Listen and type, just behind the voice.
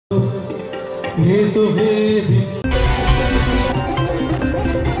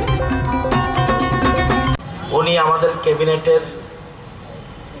উনি আমাদের ক্যাবিনেটের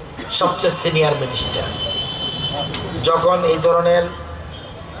সবচেয়ে সিনিয়র মিনিস্টার। যখন এই ধরনের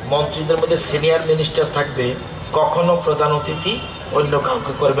মন্ত্রীদের মধ্যে সিনিয়র মিনিস্টার থাকবে, কখনো প্রধান অতিথি অন্য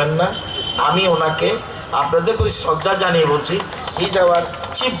কাউকে করবেন না। আমি ওনাকে আপনাদের প্রতি শ্রদ্ধা জানিয়ে বলছি, is our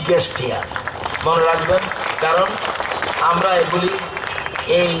chief guest here, মনে রাখবেন। কারণ আমরা এগুলি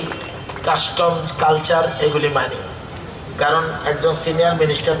এই কাস্টমস কালচার এগুলি মানি। কারণ একজন সিনিয়র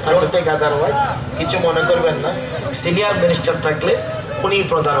মিনিস্টার থাকলে আদারওয়াইজ কিছু মনে করবেন না, সিনিয়র মিনিস্টার থাকলে উনি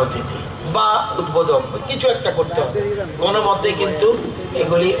প্রধান অতিথি বা উদ্বোধক কিছু একটা করতে হবে কোনো মতে, কিন্তু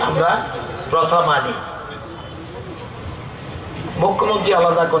এগুলি আমরা প্রথা মানি। মুখ্যমন্ত্রী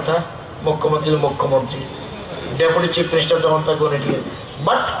আলাদা কথা, মুখ্যমন্ত্রী ডেপুটি চিফ মিনিস্টার তখন থাকবেন এটি,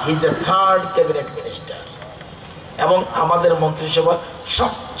 but he is the third cabinet minister এবং আমাদের মন্ত্রিসভার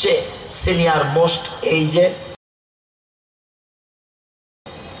সবচেয়ে সিনিয়র মোস্ট এই যে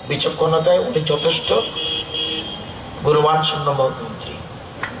বিচক্ষণতায় উনি যথেষ্ট গুণবান শূন্য মন্ত্রী।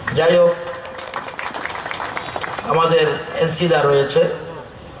 যাই হোক, আমাদের এনসিদা রয়েছে,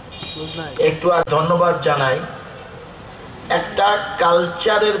 একটু আর ধন্যবাদ জানাই, একটা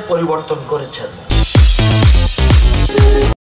কালচারের পরিবর্তন করেছেন।